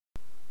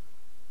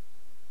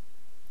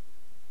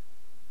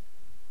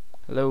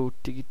Hello,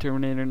 Tiki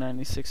Terminator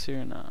 96 here,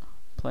 and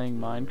playing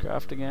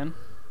Minecraft again.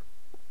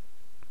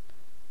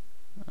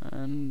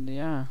 And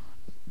yeah,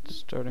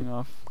 starting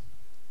off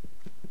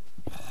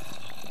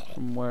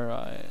from where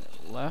I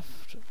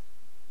left,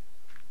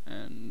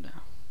 and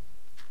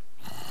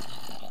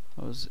I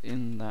was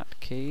in that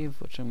cave,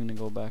 which I'm gonna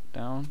go back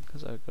down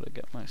because I've got to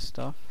get my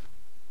stuff.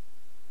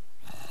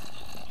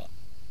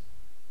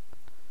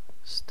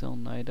 Still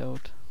night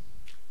out,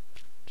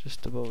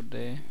 just about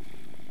day.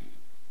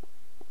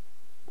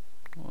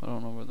 Well, I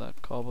don't know where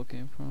that cobble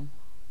came from,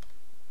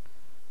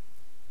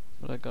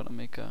 but I gotta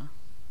make a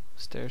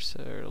stair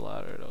set or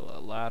ladder.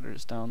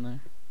 Ladders down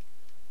there.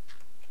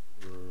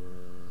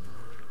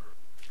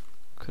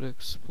 Could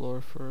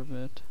explore for a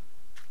bit,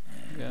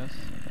 I guess.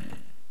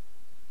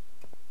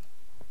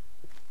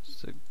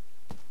 Just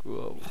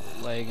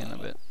lagging a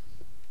bit.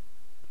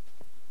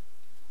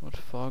 What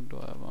fog do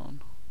I have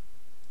on?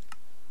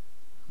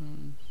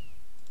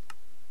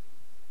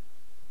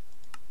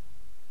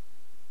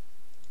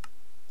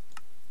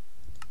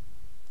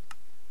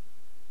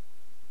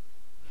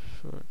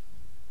 Short.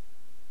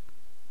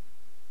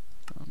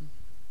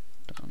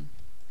 Done.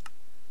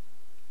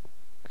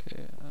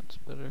 Okay, that's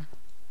better.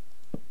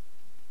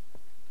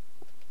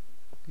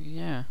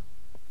 Yeah.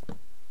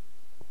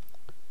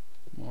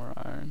 More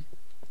iron.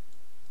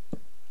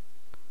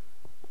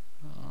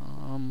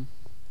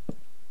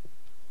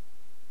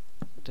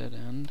 Dead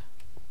end.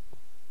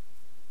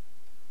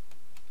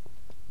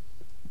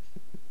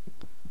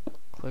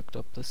 Clicked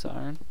up this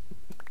iron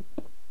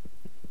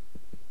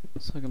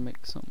so I can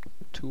make some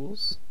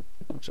tools,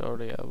 which I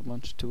already have a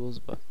bunch of tools,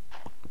 but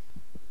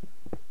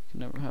you can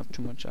never have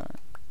too much iron.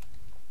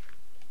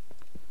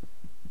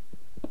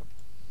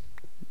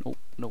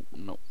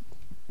 Nope.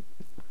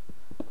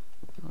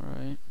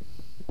 Alright.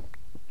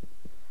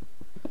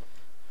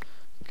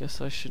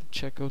 Guess I should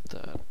check out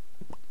that,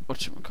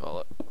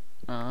 whatchamacallit,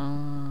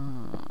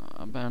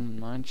 abandoned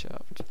mine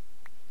shaft.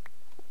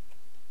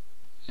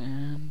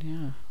 And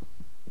yeah.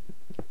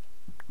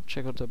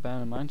 Check out the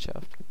abandoned mine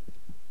shaft.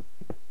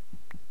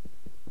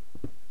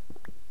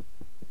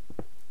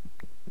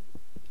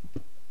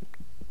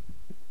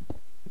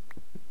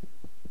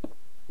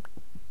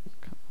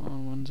 Come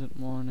on, when's it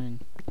morning?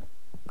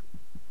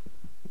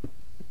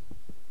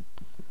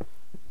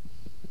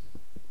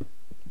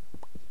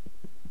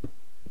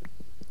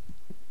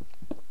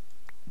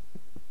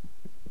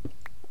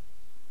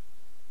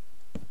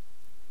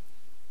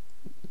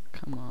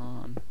 Come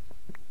on.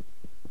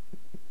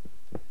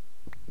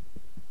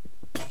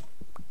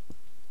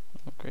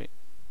 Oh great.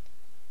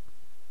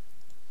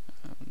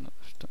 I have another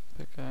stone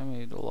pick. I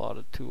made a lot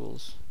of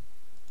tools.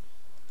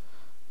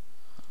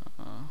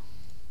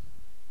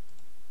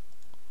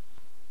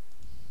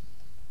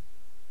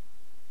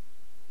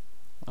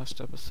 Last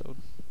episode.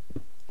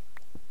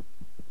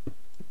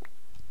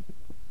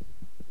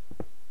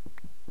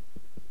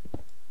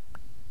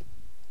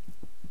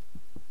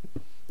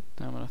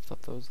 Damn it, I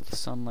thought that was the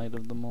sunlight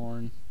of the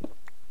morn.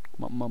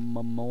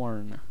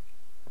 Morn.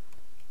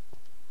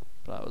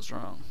 But I was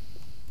wrong.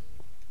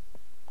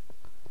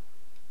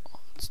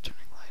 Oh, it's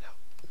turning light out.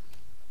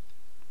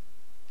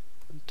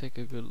 Take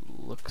a good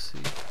look-see.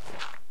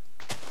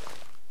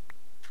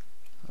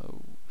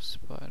 Oh,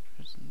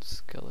 spiders and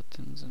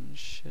skeletons and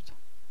shit.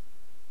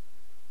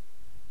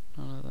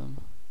 None of them.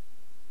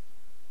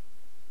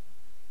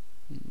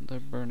 They're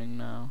burning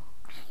now.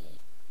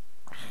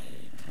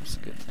 That's a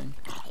good thing.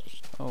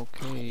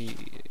 Okay,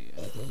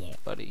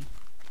 buddy.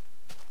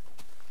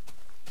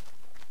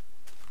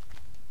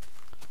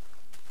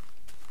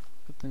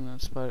 Good thing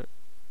that spider.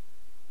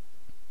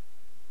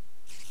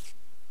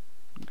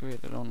 Great,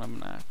 I don't have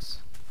an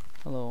axe.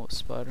 Hello,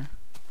 spider.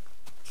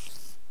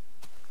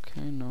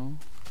 Okay, no.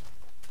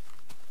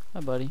 Hi,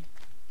 buddy.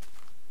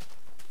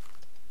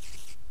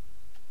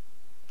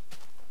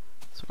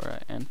 That's where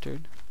I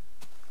entered.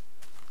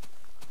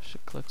 I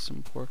should collect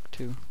some pork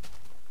too.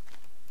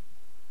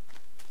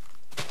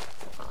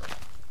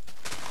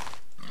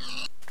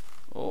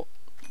 Oh,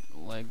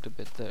 lagged a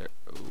bit there.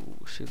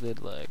 Oh, she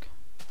did lag.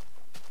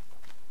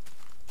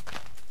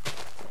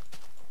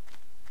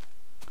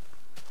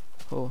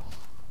 Oh,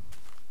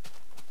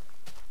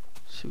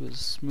 she was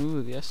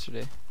smooth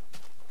yesterday.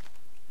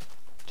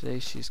 Today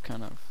she's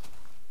kind of.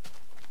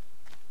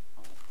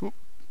 Oop.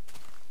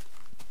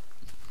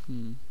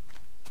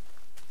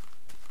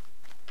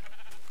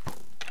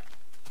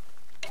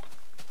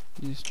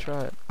 Just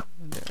try it.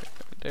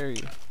 There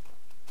you.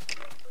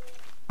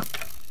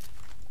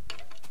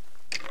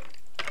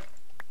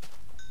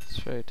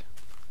 That's right.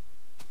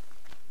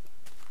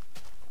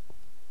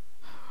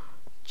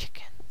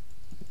 Chicken.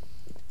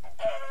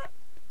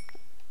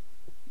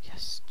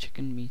 Yes,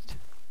 chicken meat.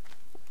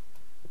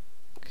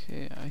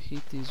 Okay, I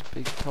hate these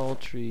big tall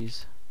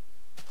trees.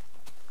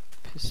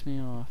 Piss me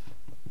off.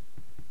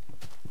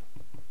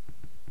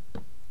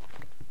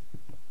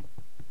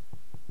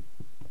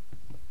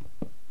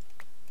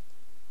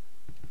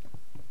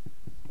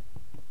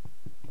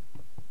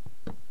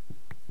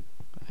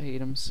 I hate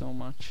them so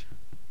much.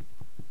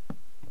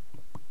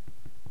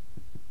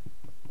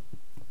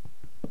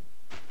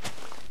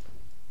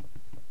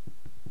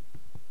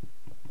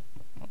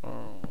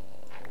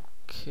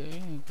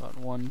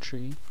 one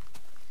tree.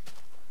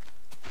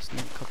 Just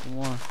need a couple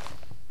more.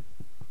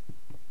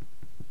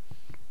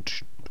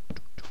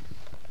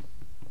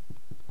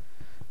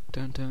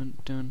 Dun dun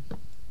dun.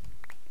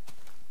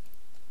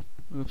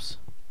 Oops.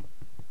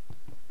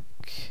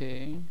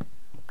 Okay.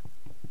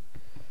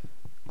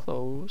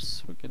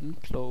 Close. We're getting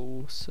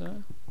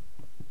closer.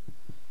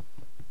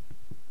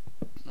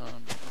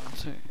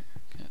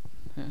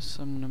 Yes,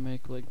 I'm gonna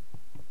make like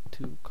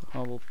 2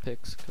 cobble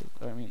picks.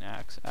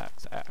 Axe.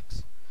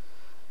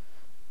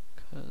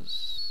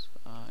 Cause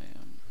I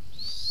am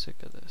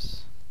sick of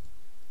this.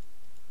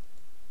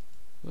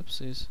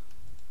 Whoopsies.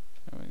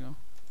 There we go.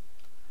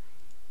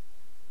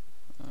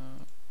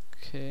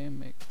 Okay,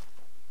 make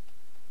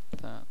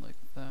that like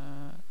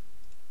that.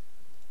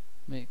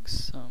 Make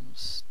some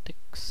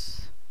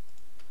sticks.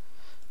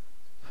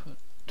 Put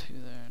 2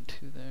 there and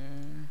 2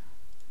 there.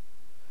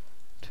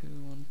 2,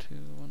 1, 2,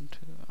 1, 2.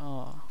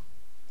 Ah,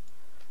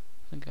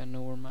 I think I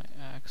know where my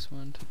axe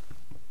went.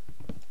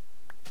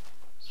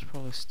 It's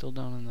probably still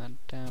down in that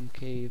damn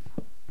cave.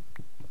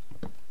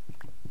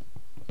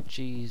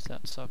 Jeez,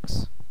 that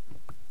sucks.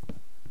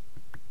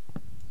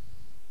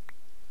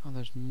 Oh,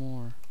 there's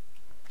more.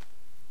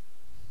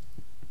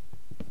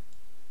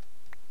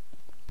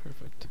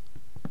 Perfect.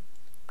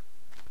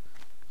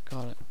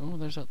 Got it. Oh,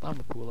 there's that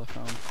lava pool I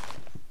found.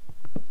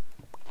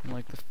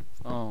 Like the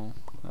oh,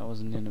 that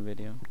wasn't in a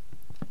video.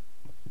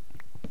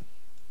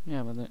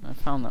 Yeah, but I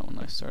found that when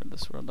I started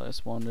this world. I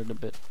just wandered a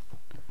bit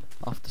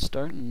off the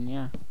start, and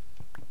yeah.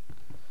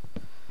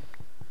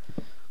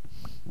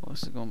 Well,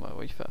 this is going by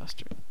way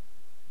faster.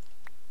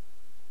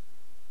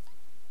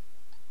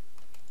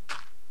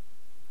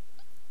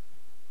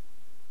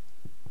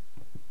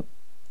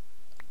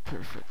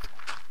 Perfect.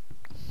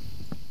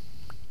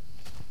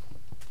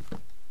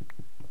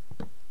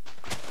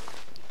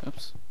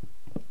 Oops.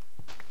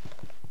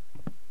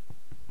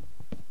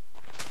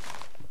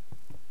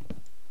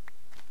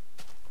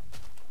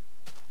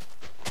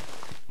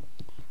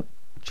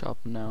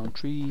 Chopping down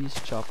trees,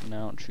 chopping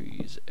down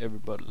trees.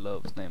 Everybody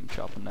loves them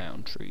chopping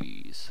down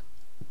trees.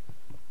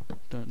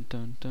 Dun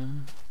dun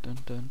dun dun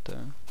dun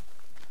dun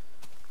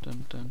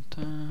dun dun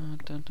dun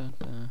dun dun dun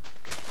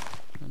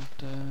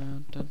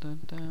dun dun dun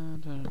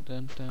dun dun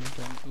dun dun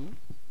dun. Ooh,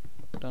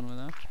 done with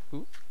that.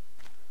 Ooh.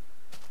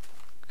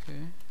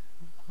 Okay,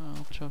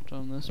 I'll chop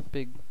down this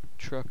big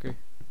trucker.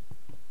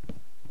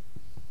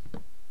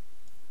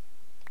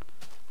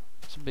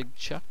 It's a big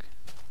chuck.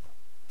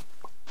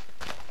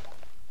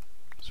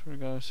 Swear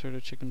to God, I heard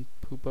a chicken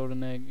poop out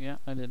an egg. Yeah,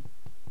 I did.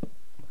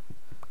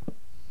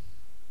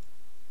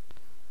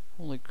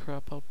 Holy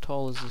crap, how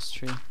tall is this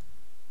tree?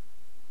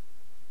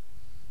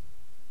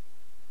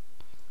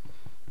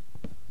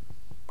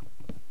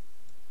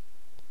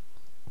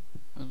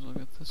 Let's look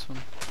at this one.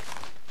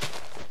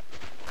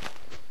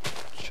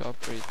 Chop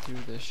right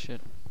through this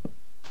shit.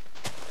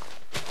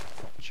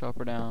 Chop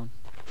her down.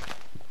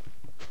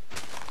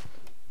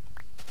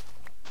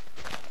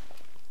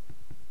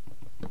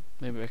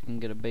 Maybe I can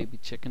get a baby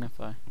chicken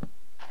if I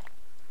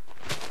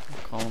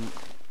call him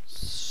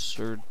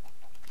Sir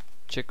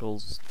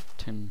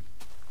Chickleston,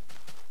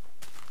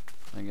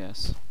 I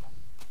guess.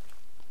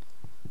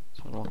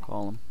 That's what I'll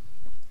call him.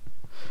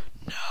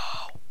 No!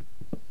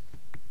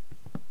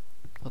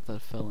 Thought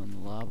that fell in the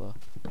lava.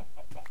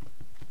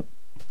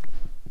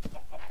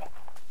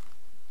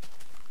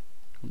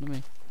 Come to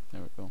me.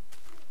 There we go.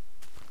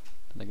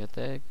 Did I get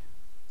the egg?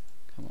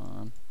 Come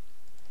on.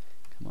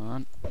 Come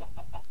on.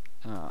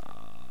 Ah.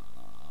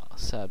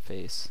 Sad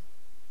face.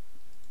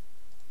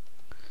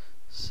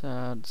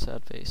 Sad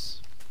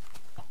face.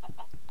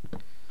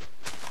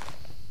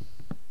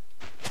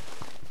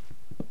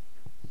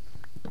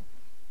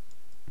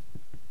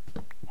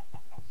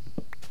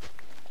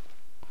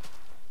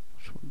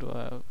 Which one do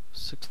I have?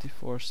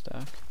 64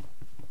 stack.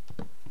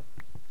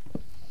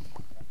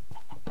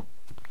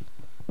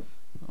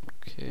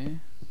 Okay.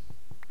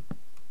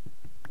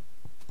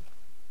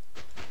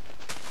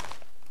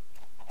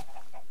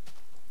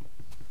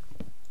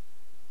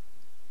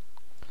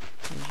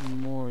 There's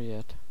more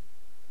yet.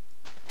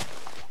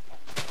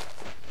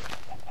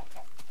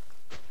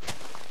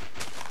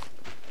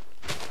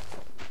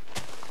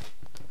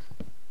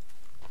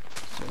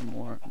 Is there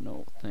more?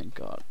 No, thank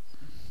God.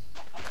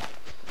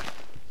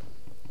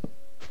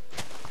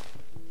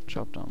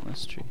 Chop down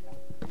this tree.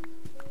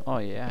 Oh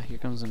yeah, here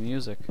comes the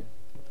music.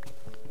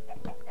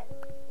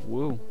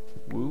 Woo.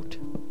 Woot.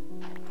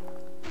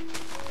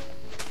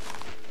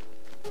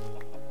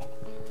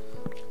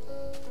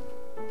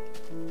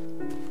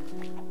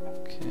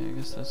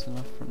 That's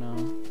enough for now.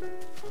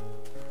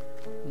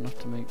 Enough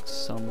to make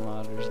some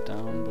ladders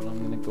down, but I'm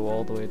gonna go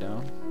all the way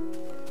down.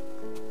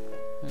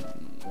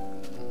 And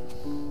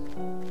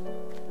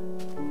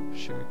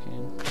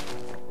sugarcane.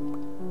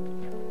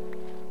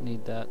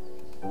 Need that.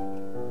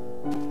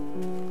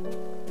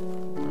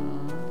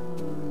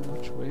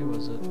 Which way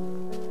was it?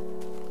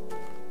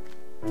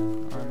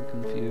 I'm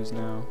confused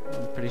now.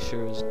 I'm pretty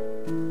sure it was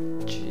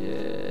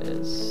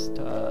just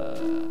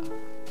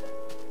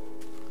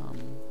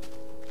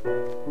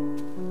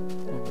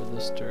over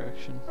this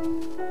direction.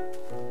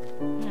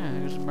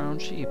 my own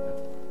sheep.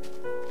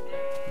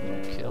 I'm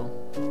gonna kill.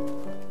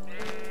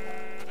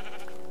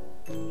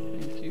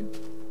 Thank you.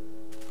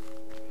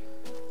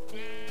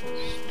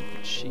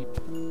 Stupid sheep.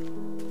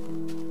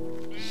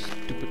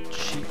 Stupid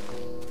sheep.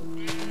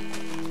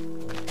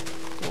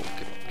 Oh,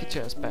 get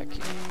your ass back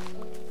here.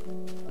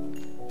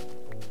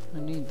 I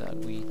need that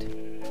wheat.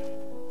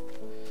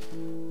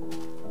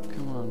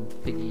 Come on,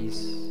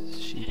 piggies.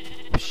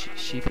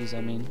 Sheepies,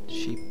 I mean.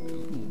 Sheep.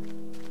 Ooh.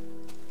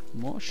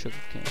 More sugar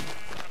cane.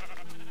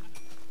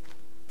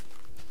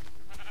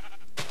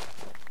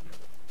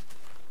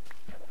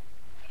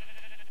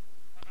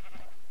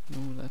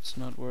 No, that's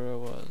not where I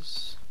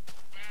was.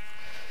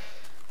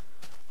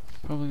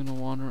 Probably gonna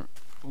wander.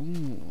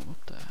 Ooh,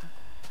 what the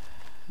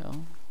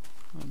hell?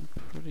 I'm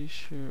pretty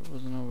sure it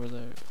wasn't over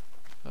there.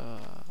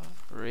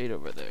 Right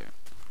over there.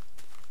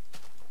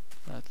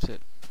 That's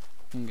it.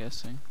 I'm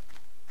guessing.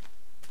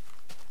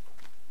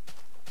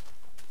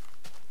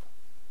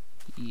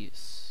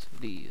 Yes,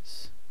 it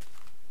is.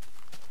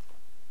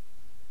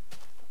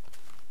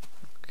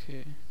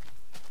 Okay.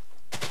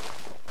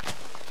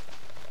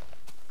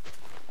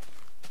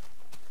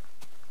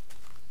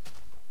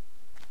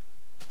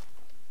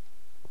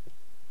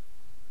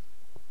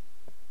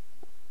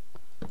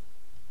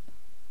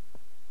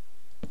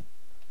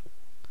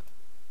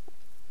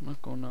 I'm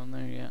not going down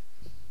there yet.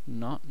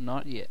 Not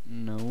yet.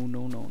 No.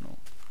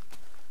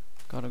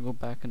 Gotta go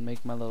back and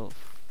make my little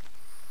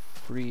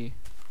free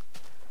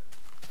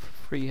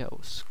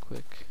house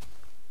quick.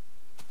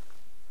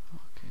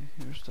 Okay,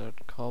 here's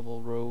that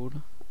cobble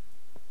road.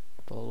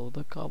 Follow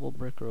the cobble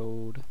brick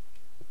road.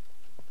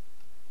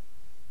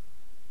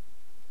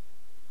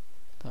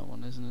 That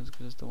one isn't as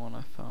good as the one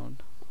I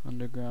found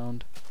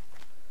underground.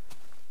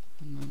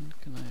 And then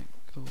can I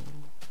go?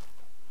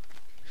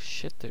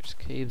 Shit, there's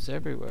caves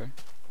everywhere.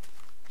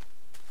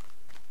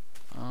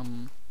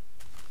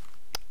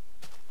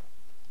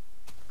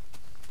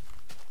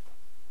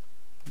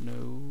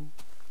 No.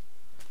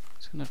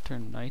 It's gonna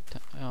turn night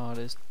time. Oh, it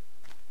is.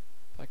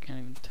 I can't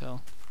even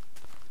tell.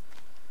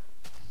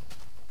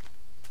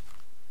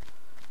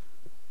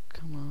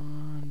 Come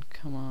on,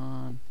 come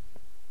on.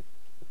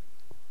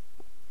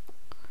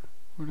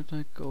 Where did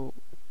I go?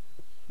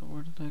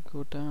 Where did I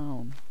go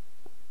down?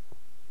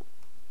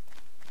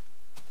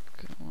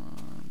 Come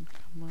on,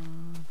 come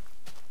on.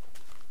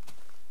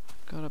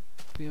 Gotta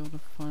be able to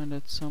find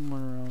it somewhere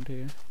around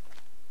here.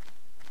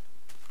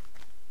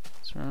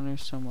 It's around here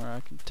somewhere, I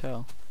can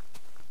tell.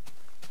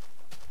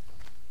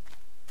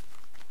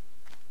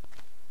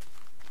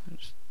 I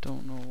just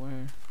don't know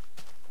where.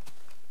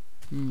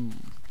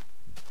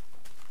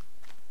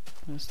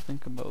 Let's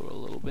think about it a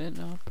little bit.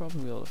 I'll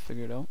probably be able to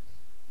figure it out.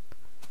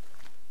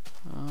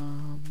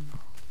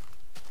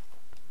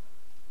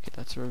 Okay,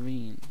 that's a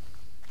ravine.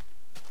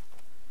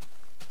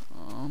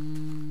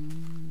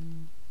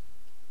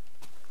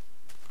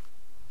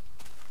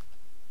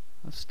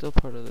 That's still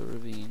part of the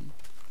ravine.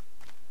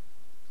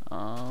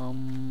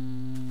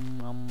 I'm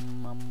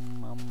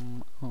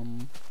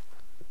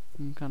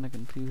kinda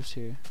confused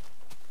here.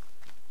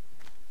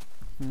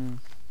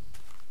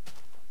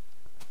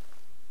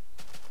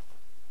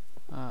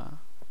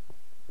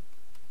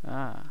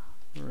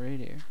 Right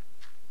here.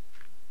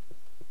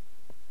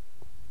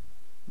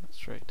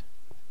 That's right.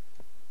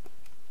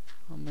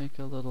 I'll make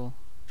a little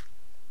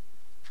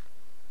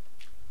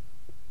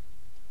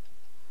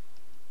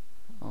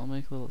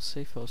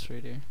safe house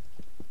right here.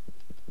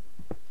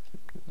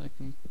 I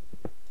can.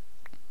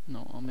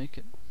 No, I'll make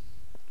it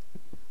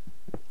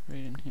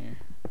right in here.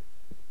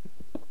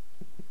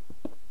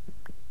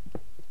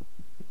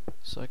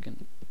 So I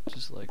can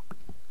just like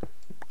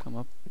come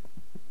up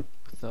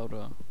without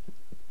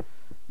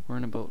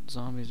worrying about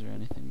zombies or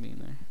anything being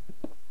there.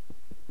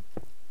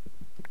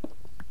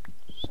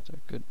 Just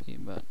there could be,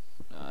 but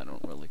I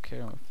don't really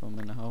care if I'm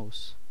in a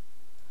house.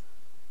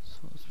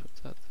 So let's put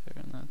that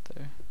there and that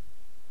there.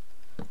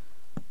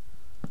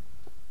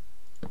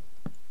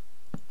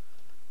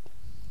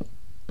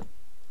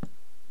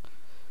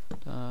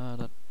 Da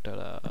da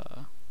da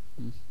da.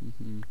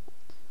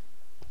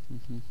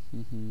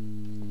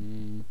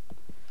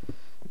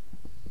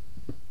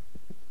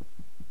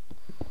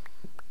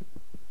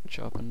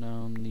 Chopping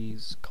down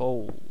these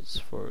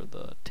coals for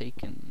the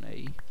taking,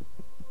 eh?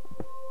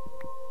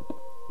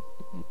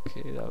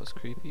 Okay, that was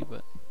creepy,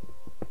 but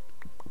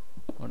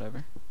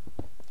whatever.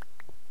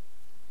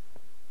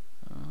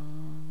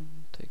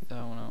 Take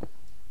that one out.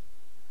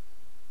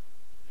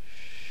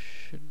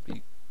 Should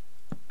be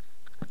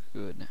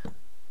good.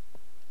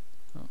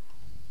 Oh.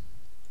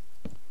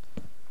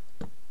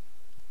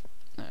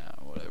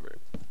 Whatever.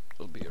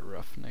 It'll be a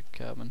roughneck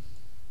cabin.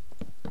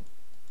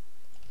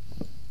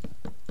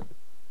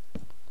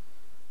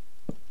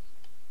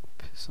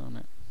 Piss on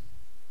it.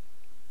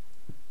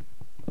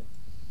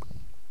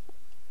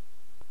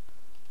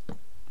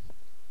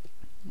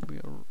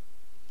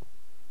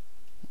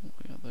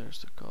 Yeah, there's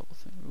the cobble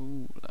thing.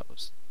 Ooh, that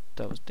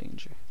was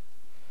danger.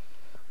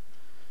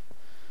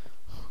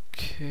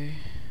 Okay.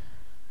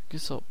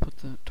 Guess I'll put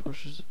the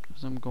torches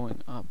as I'm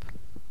going up.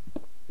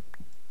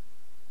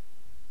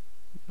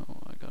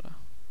 No, I gotta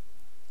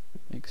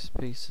make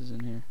spaces in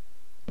here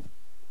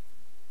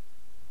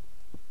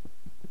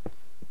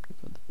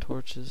for the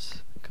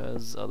torches,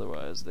 because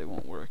otherwise they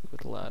won't work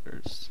with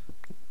ladders.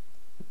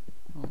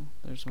 Oh,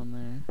 there's one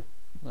there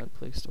that I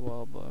placed a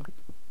while back.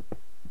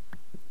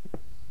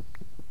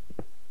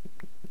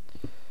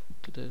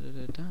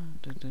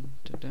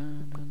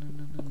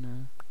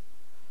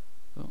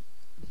 Oh.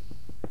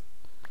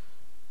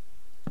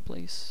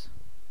 Place.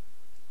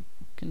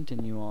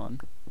 Continue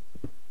on.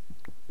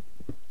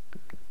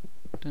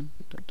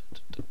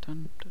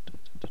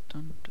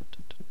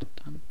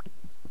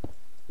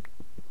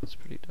 It's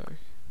pretty dark.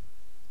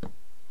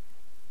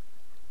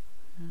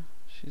 Yeah,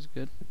 she's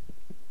good.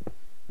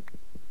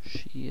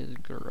 She is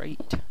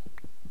great.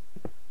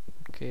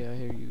 Okay, I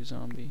hear you,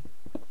 zombie.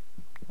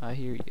 I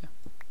hear you.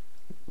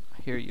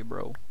 I hear you,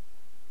 bro.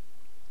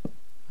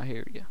 I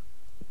hear you.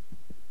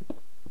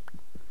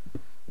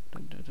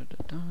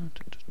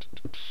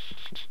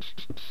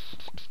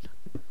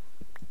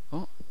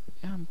 Oh,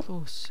 yeah, I'm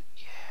close.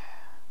 Yeah.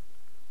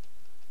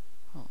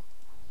 Oh.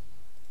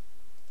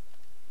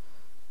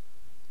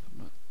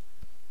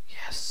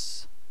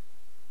 Yes.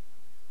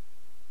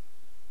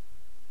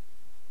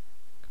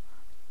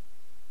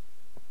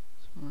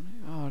 It's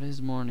morning. Oh, it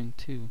is morning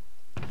too.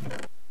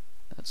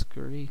 That's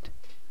great.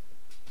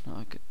 Now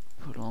I could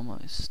put all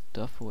my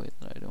stuff away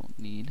that I don't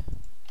need.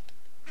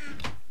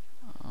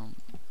 I'll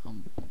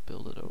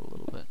build it out a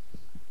little bit.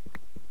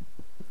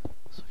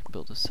 So I can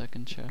build a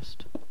second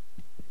chest.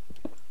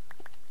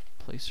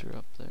 Place her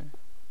up there.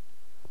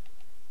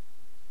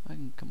 I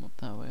can come up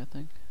that way, I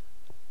think.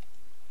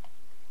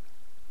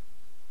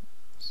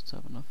 Let's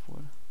have enough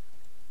wood.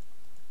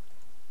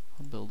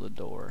 I'll build a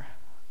door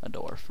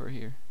for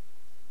here.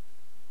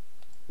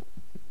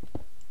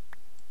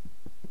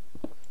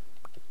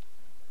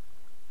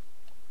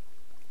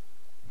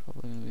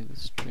 Probably gonna be the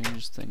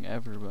strangest thing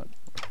ever, but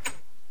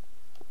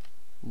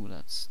ooh,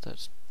 that's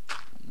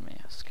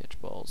man, sketch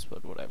balls,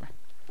 but whatever.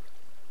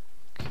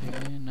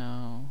 Okay,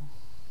 now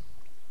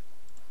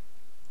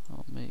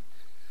I'll make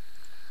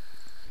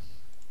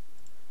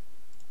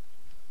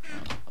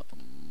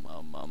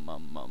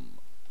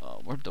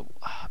where'd the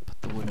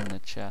put the wood in the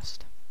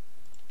chest.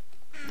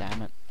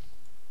 Damn it.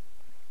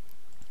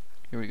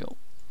 Here we go.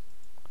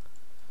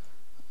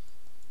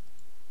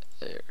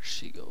 There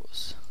she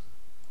goes.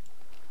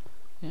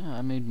 Yeah,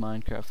 I made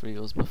Minecraft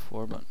videos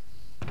before, but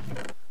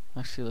I'm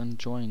actually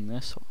enjoying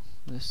this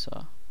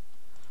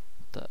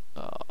damn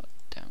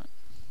it.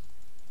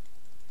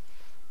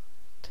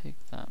 Take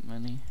that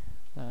many,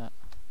 that,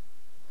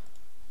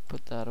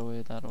 put that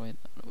away, that away,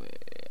 that away,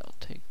 I'll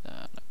take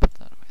that, I put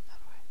that away,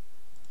 that away,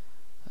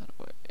 that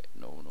away,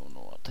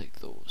 no, I'll take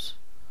those,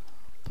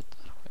 put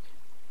that away,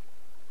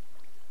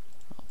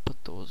 I'll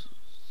put those,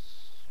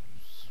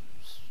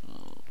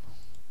 so,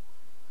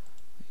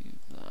 leave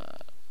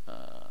that,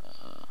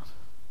 I'll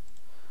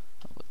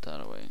put that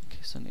away in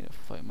case I need to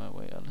fight my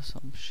way out of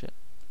some shit.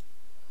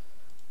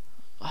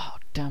 Oh,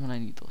 damn it, I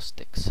need those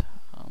sticks.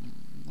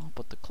 I'll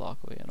put the clock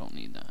away, I don't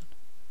need that.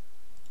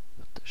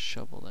 Put the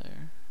shovel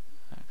there.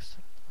 Axe.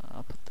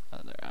 I'll put the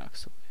other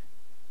axe away.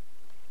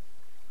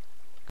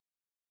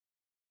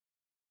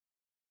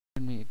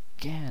 Me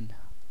again.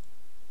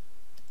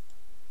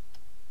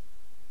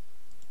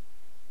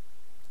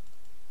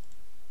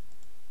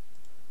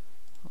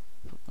 I'll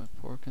put my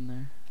pork in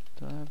there.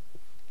 Do I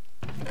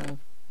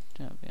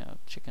have yeah,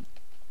 chicken.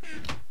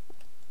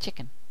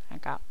 Chicken. I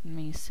got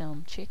me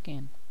some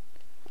chicken.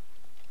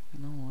 You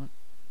know what?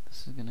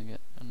 This is gonna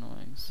get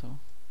annoying, so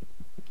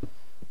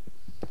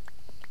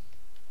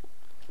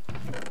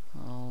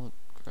I'll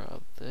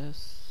grab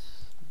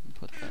this and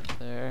put that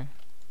there,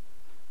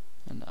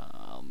 and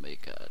I'll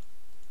make a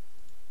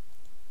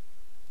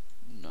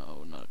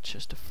no, not a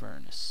chest, a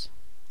furnace.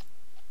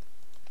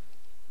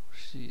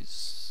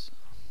 She's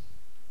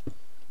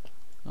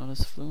not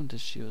as fluent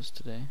as she was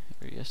today,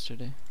 or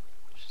yesterday,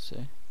 I should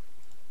say.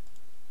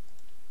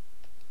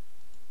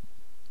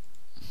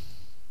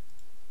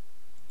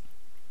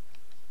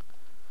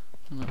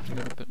 I'm gonna have to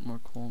get a bit more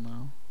coal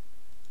now.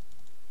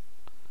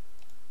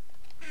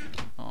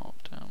 Oh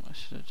damn, I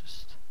should have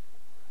just...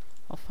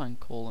 I'll find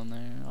coal in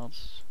there, I'll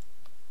just...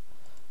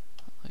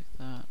 like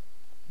that.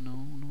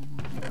 No.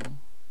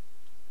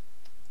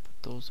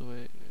 Put those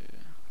away.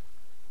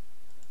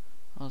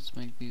 I'll just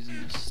make these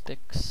into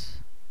sticks.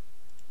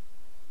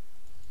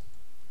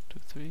 2,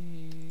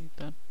 3,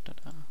 da da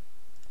da.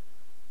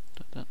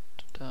 Da da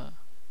da da.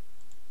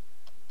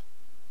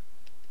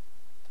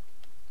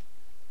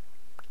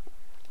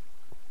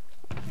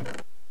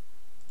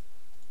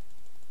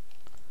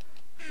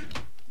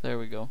 There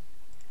we go.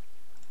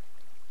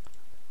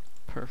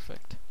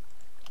 Perfect.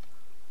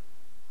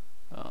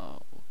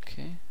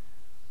 Okay.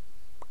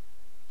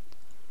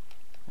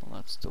 Well,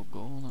 that's still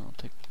gold. I'll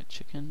take my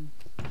chicken.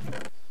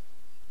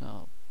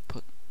 I'll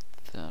put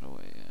that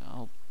away.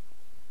 I'll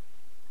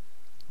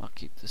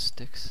keep the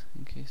sticks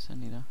in case I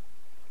need to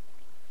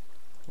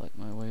light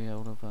my way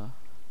out of a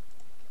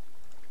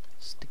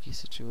sticky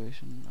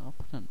situation. I'll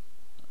put in.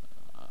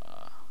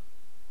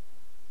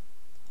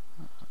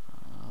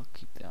 I'll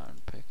keep the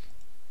iron pick.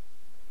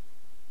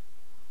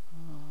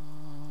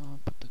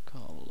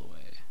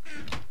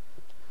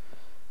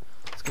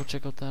 go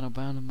check out that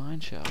abandoned mine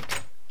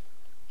shaft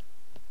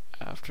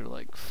after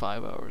like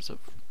 5 hours of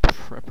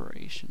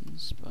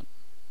preparations, but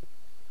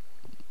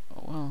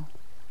oh well.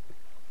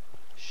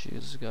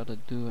 She's gotta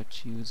do what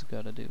she's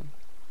gotta do.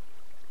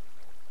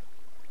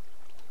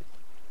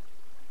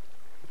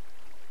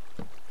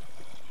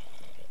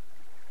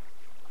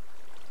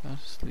 That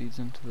just leads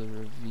into the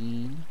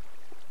ravine.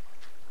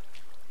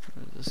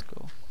 Where does this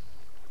go?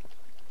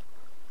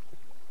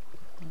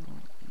 I don't know.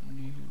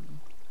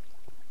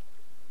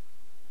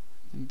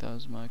 I think that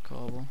was my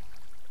cobble.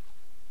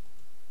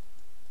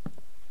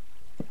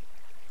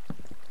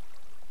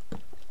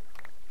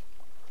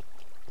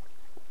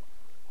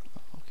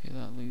 Okay,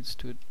 that leads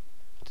to a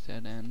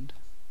dead end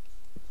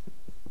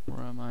where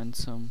I mine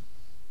some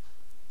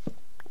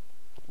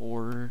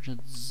ores.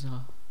 Yeah,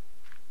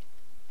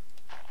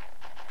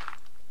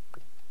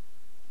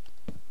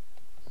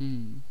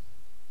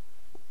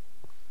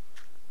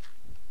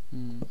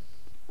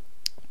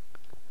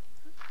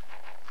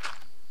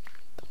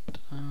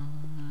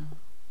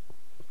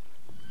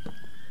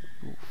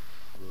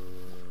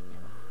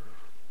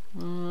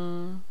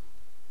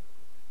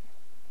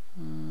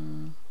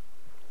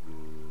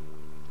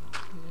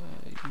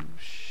 you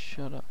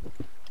shut up.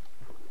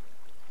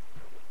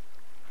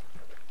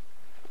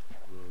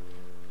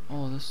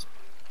 Oh, this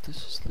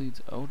just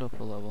leads out up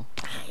a level.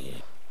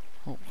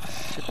 Oh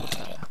shit, what's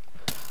that?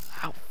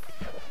 Ow!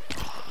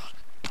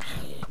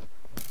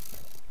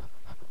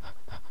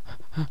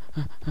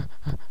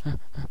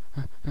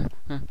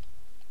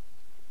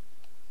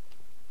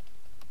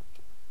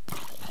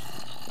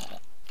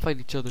 Fight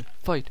each other.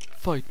 Fight,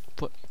 fight,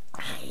 fight.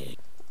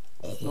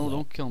 No,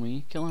 don't kill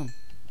me. Kill him.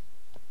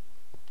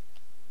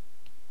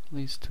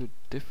 Leads to a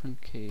different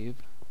cave.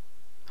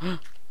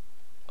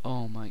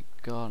 Oh my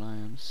god, I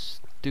am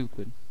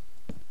stupid.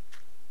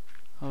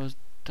 I was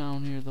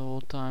down here the whole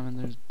time and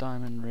there's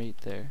diamond right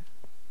there.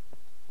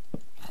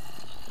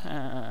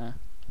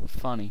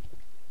 Funny.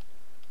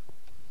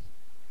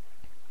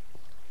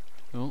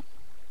 Oh.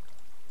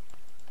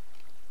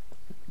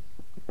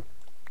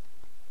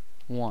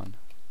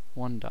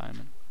 One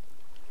diamond.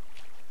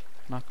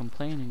 Not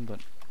complaining,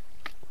 but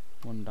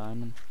one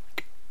diamond.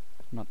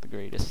 Not the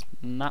greatest.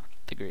 Not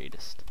the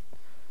greatest.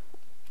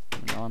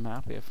 Well, I'm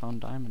happy I found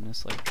diamond.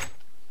 It's like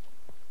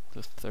the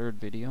 3rd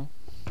video.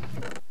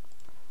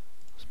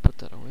 Let's put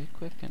that away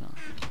quick and I'll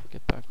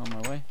get back on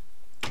my way.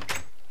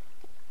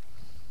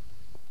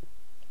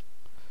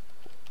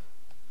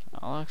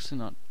 I'll actually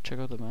not check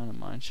out the abandoned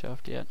mine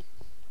shaft yet.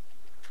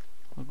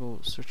 I'll go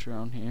search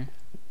around here.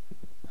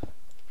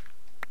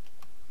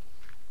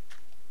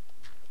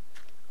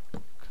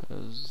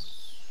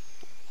 Cause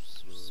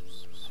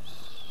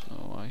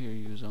oh, I hear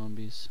you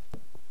zombies.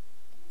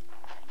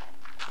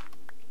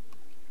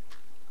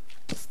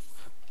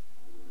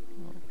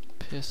 Oh,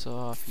 piss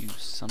off, you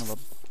son of a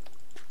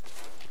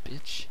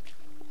bitch.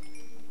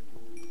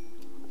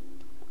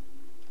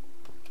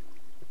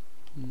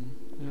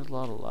 There's a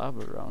lot of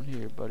lava around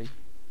here, buddy.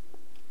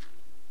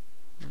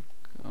 Look,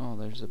 oh,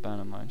 there's a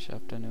abandoned mine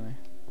shaft anyway.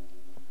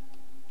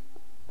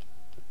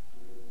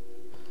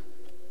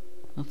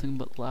 Nothing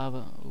but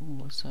lava. Ooh,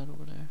 what's that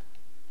over there?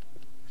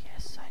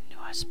 Yes, I knew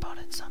I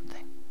spotted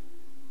something.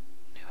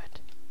 Knew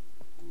it.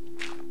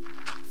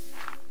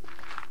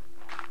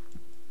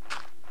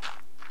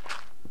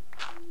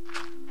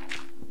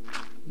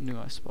 Knew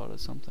I spotted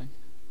something.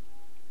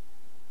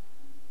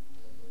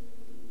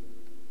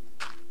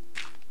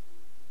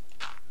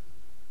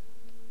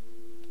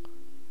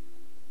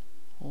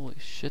 Holy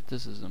shit,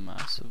 this is a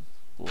massive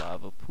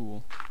lava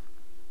pool.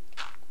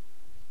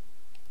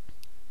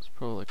 It's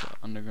probably like an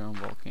underground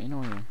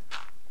volcano here.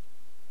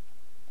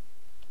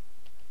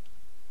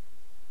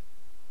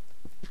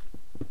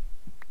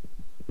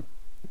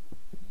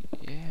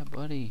 Yeah,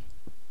 buddy.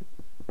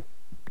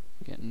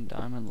 Getting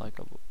diamond like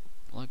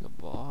a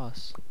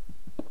boss.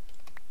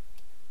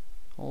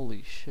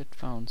 Holy shit,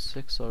 found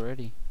 6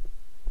 already.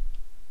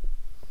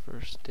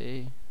 First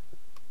day.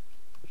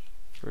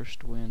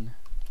 First win.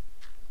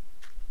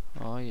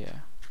 Oh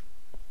yeah.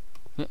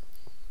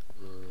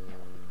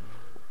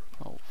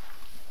 Oh,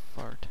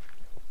 fart.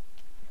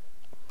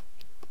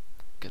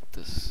 Get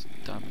this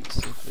diamond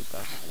safely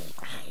back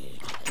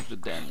to the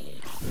den.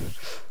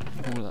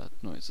 Oh, that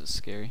noise is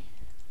scary.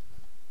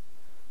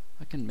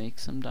 I can make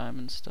some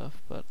diamond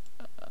stuff, but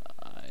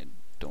I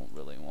don't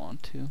really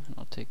want to.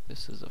 I'll take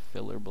this as a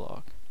filler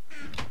block.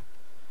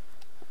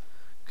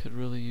 Could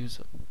really use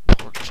a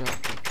pork chop.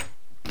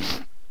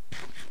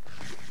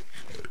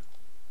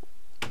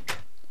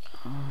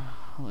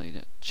 I'll eat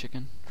a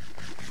chicken.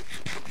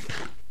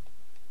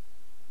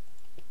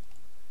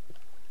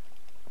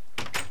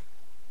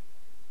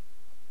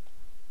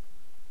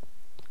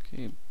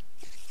 Okay,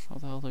 how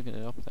the hell did I get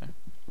it up there?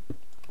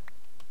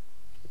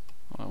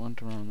 Oh, I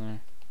went around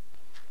there.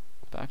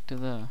 Back to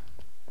the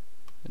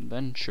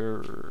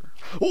adventure.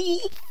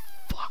 Oh,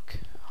 fuck!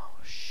 Oh,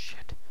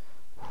 shit.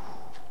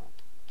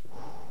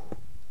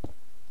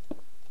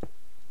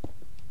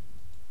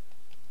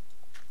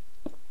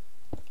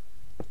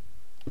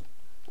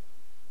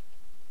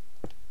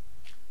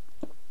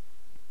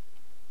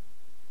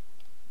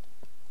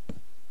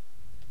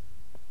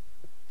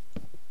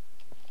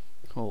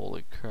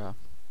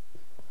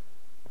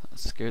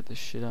 scared the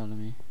shit out of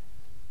me.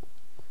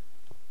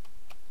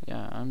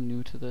 Yeah, I'm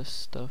new to this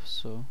stuff,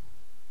 so...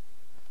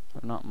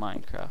 Or not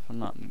Minecraft, I'm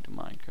not new to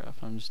Minecraft,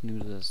 I'm just new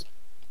to this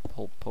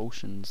whole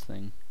potions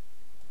thing.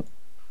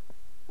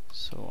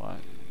 So I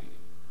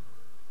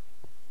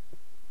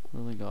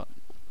really got...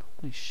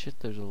 Holy shit,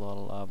 there's a lot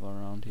of lava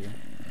around here.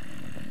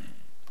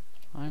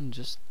 I'm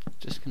just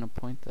gonna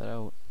point that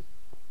out.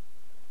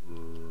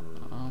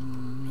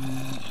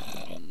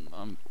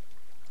 I'm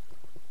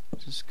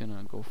just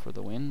gonna go for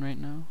the win right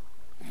now.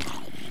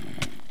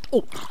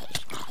 Oh!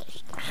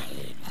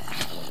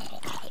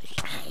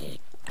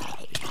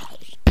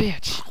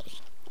 Bitch!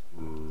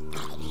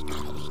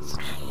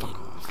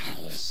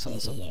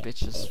 Sons of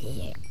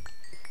bitches.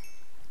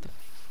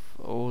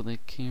 Oh, they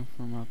came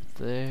from up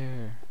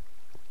there.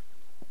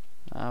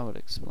 I would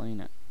explain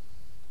it.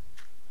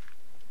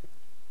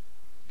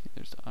 Okay,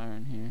 there's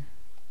iron here.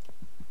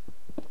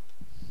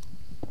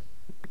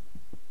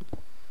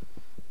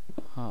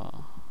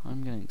 Oh,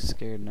 I'm getting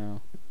scared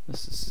now.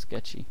 This is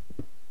sketchy.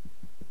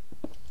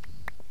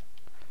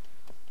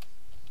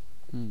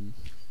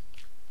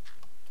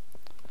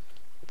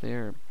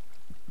 They're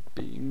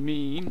being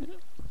mean.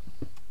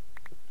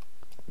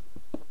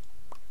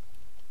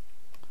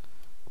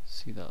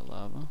 See that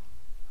lava?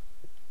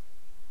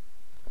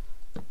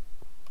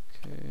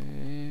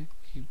 Okay,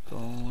 keep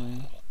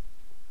going.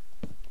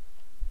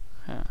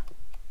 Huh.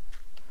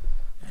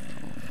 Oh,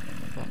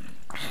 fuck.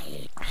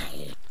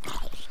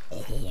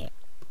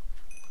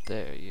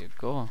 There you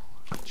go.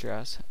 Get your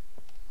ass.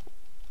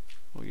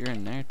 Oh, you're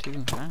in there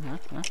too. Huh?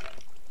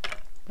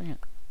 Bring it.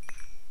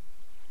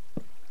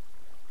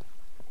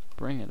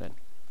 Bring it in.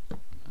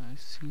 I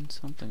seen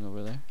something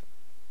over there.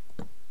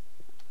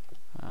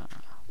 Ah.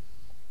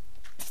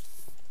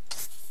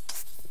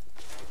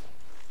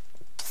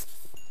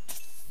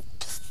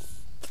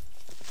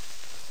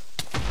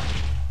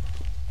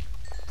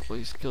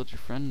 Please killed your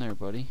friend there,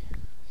 buddy.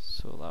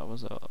 So that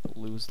was a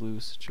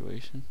lose-lose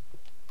situation.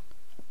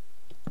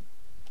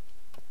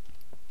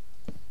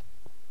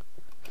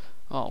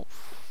 Oh,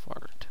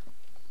 fart.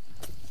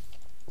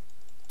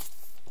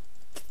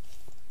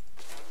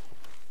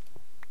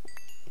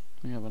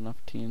 We have enough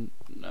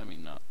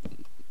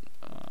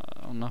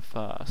enough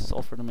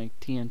sulfur to make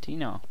TNT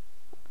now.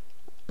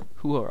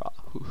 Hoorah!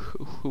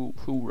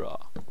 Hoorah!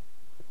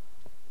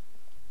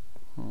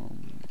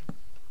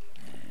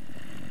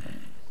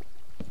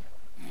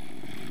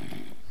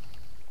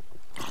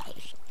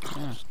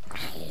 Yeah.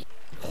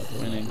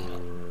 Winning.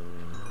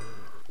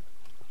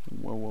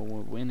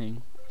 We're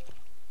winning.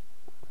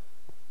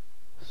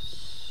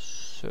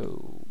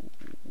 So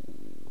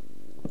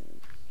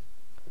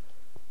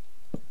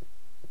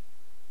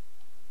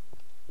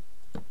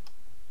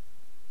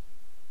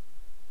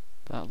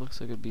that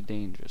looks like it'd be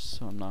dangerous,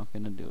 so I'm not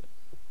gonna do it.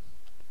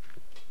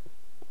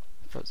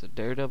 If I was a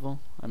daredevil,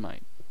 I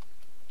might.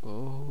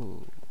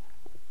 Oh.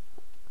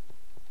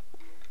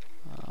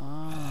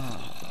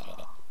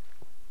 Ah.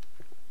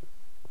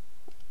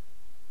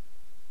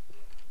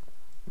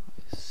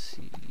 I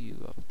see you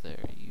up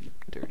there, you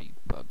dirty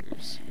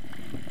buggers.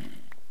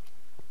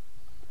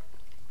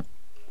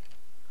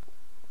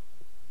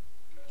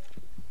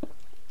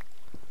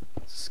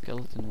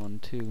 Skeleton one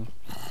too.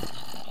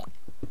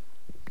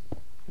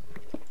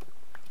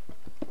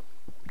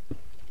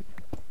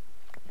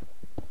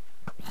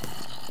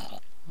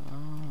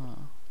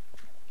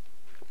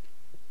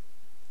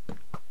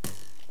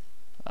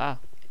 Ah.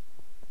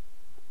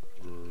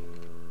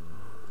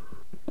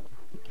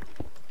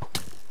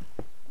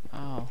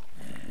 Ow.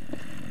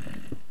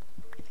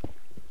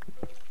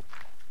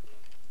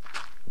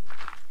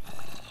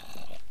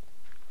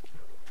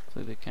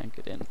 So they can't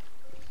get in.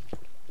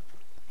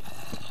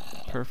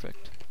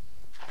 Perfect.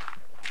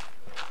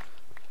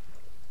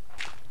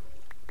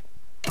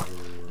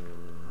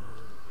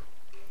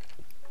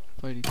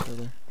 Fight each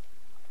other.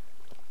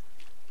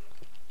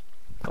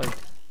 Fight.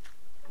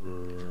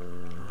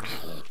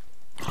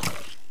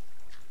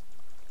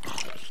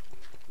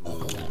 I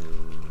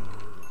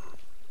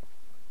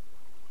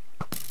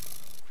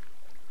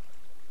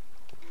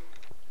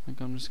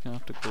think I'm just gonna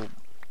have to go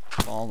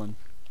falling.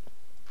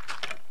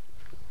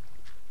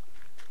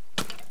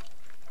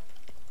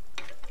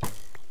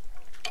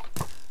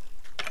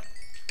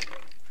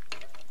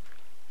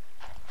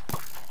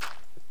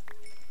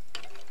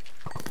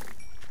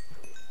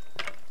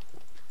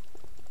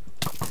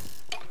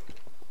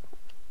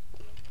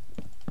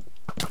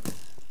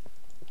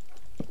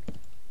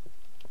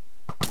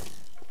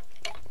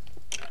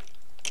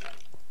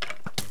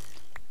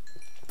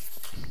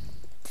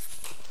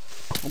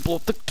 I'll blow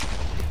up the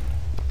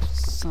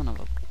son of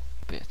a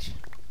bitch.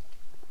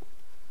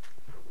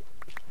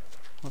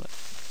 What a...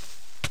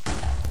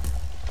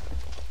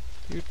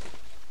 You're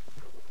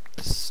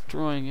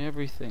destroying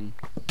everything.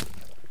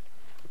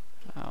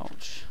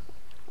 Ouch.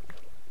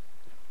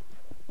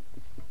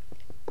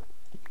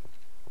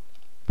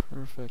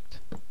 Perfect.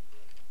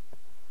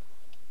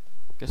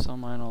 Guess I'll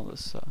mine all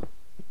this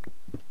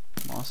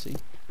mossy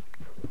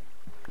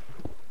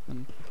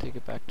and take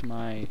it back to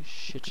my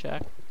shit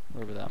shack,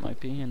 wherever that might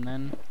be, and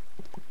then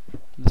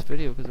this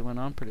video because it went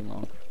on pretty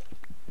long.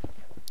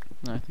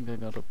 And I think I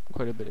got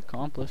quite a bit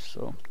accomplished,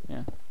 so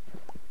yeah.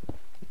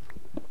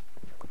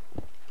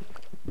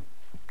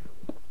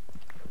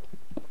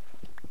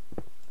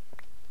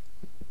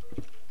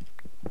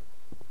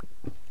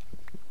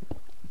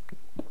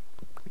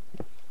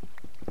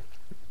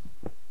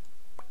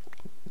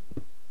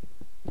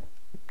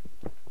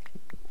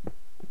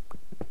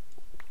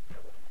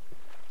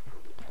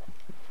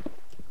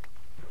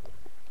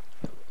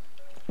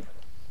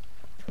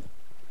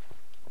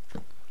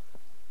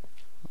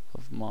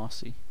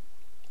 Mossy.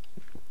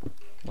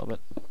 Love it.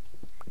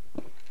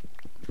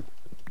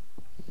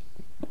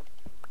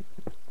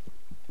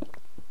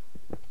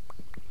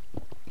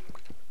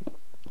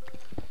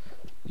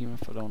 Even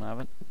if I don't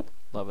have it,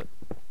 love it.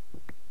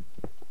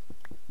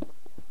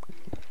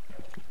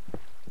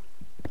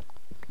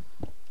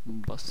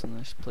 I'm busting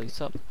this place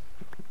up.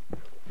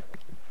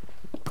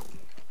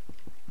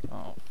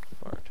 Oh,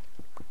 fart.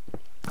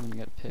 I'm gonna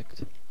get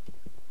picked.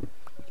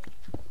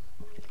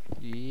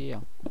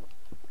 Yeah.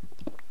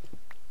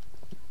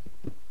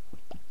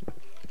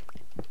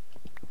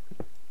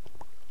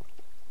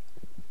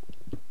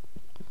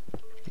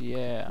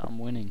 Yeah, I'm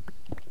winning.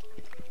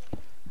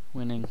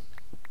 Winning.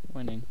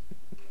 Winning.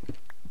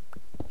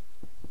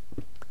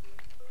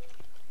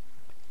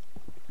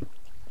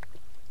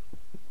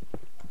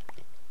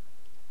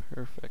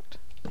 Perfect.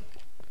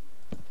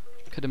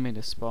 Could have made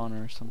a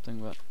spawner or something,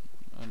 but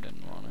I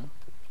didn't want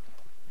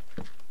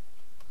to.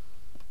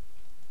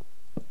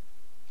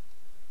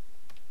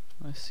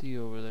 I see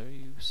you over there,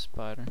 you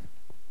spider.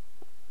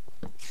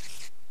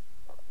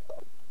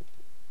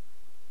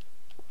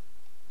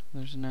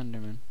 There's an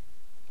Enderman.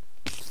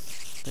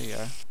 There you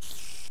are.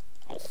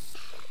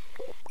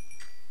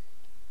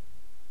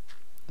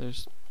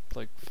 There's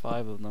like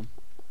 5 of them.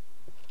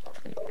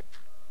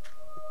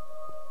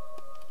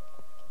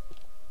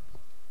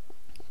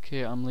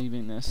 Okay, I'm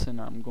leaving this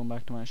and I'm going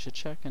back to my shit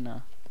shack, and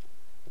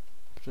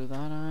after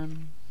that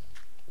I'm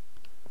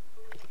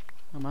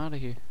out of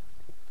here.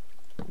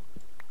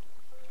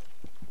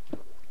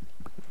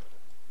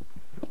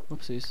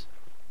 Whoopsies.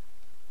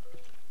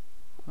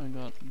 I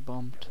got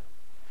bumped.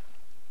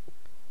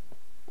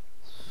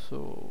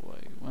 So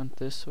I went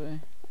this way,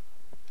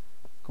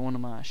 going to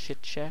my shit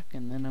shack,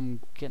 and then I'm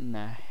getting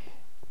a...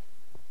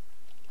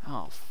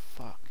 Oh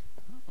fuck.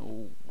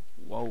 Oh,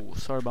 whoa,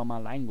 sorry about my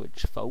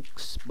language,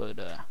 folks, but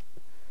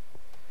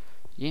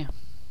yeah.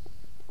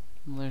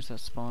 Well, there's that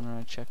spawner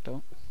I checked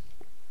out.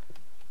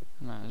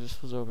 Nah, I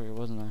just was over here,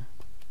 wasn't I?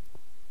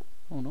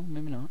 Oh no,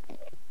 maybe not.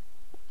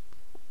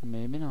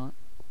 Maybe not.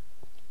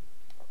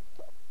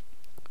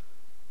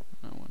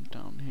 I went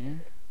down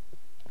here.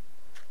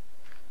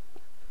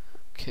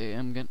 Okay,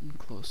 I'm getting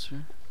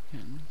closer.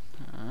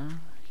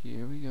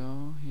 Here we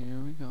go, here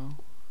we go.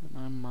 And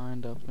I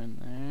mined up in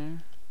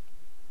there.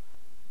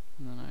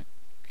 And then I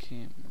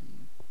came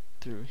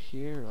through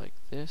here like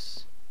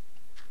this.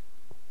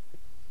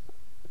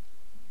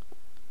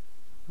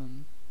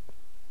 And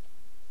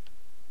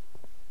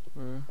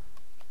we're...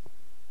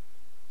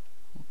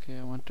 Okay,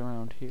 I went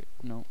around here.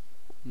 No,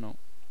 no.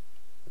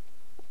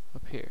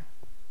 Up here.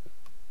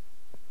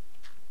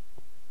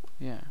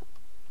 Yeah,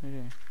 right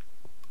here.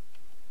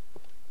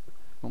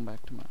 Going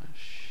back to my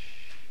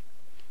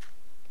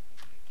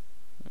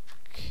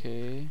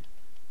okay.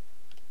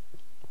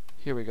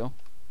 Here we go.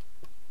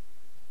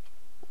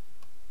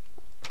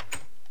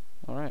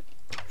 Alright.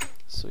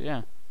 So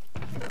yeah.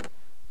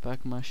 Back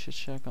in my shit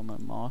shack, got my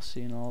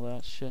mossy and all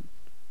that shit.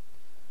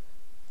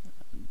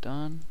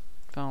 Done.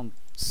 Found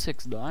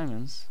 6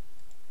 diamonds.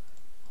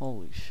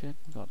 Holy shit.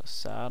 Got a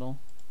saddle.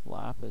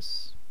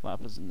 Lapis.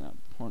 Lapis isn't that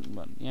important,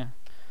 but yeah.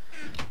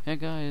 Yeah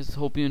guys,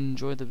 hope you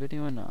enjoyed the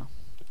video, and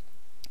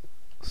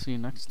see you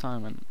next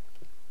time, and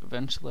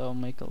eventually I'll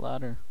make a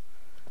ladder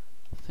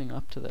thing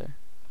up to there.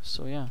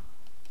 So yeah,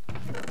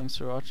 thanks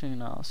for watching,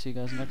 and I'll see you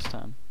guys next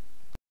time.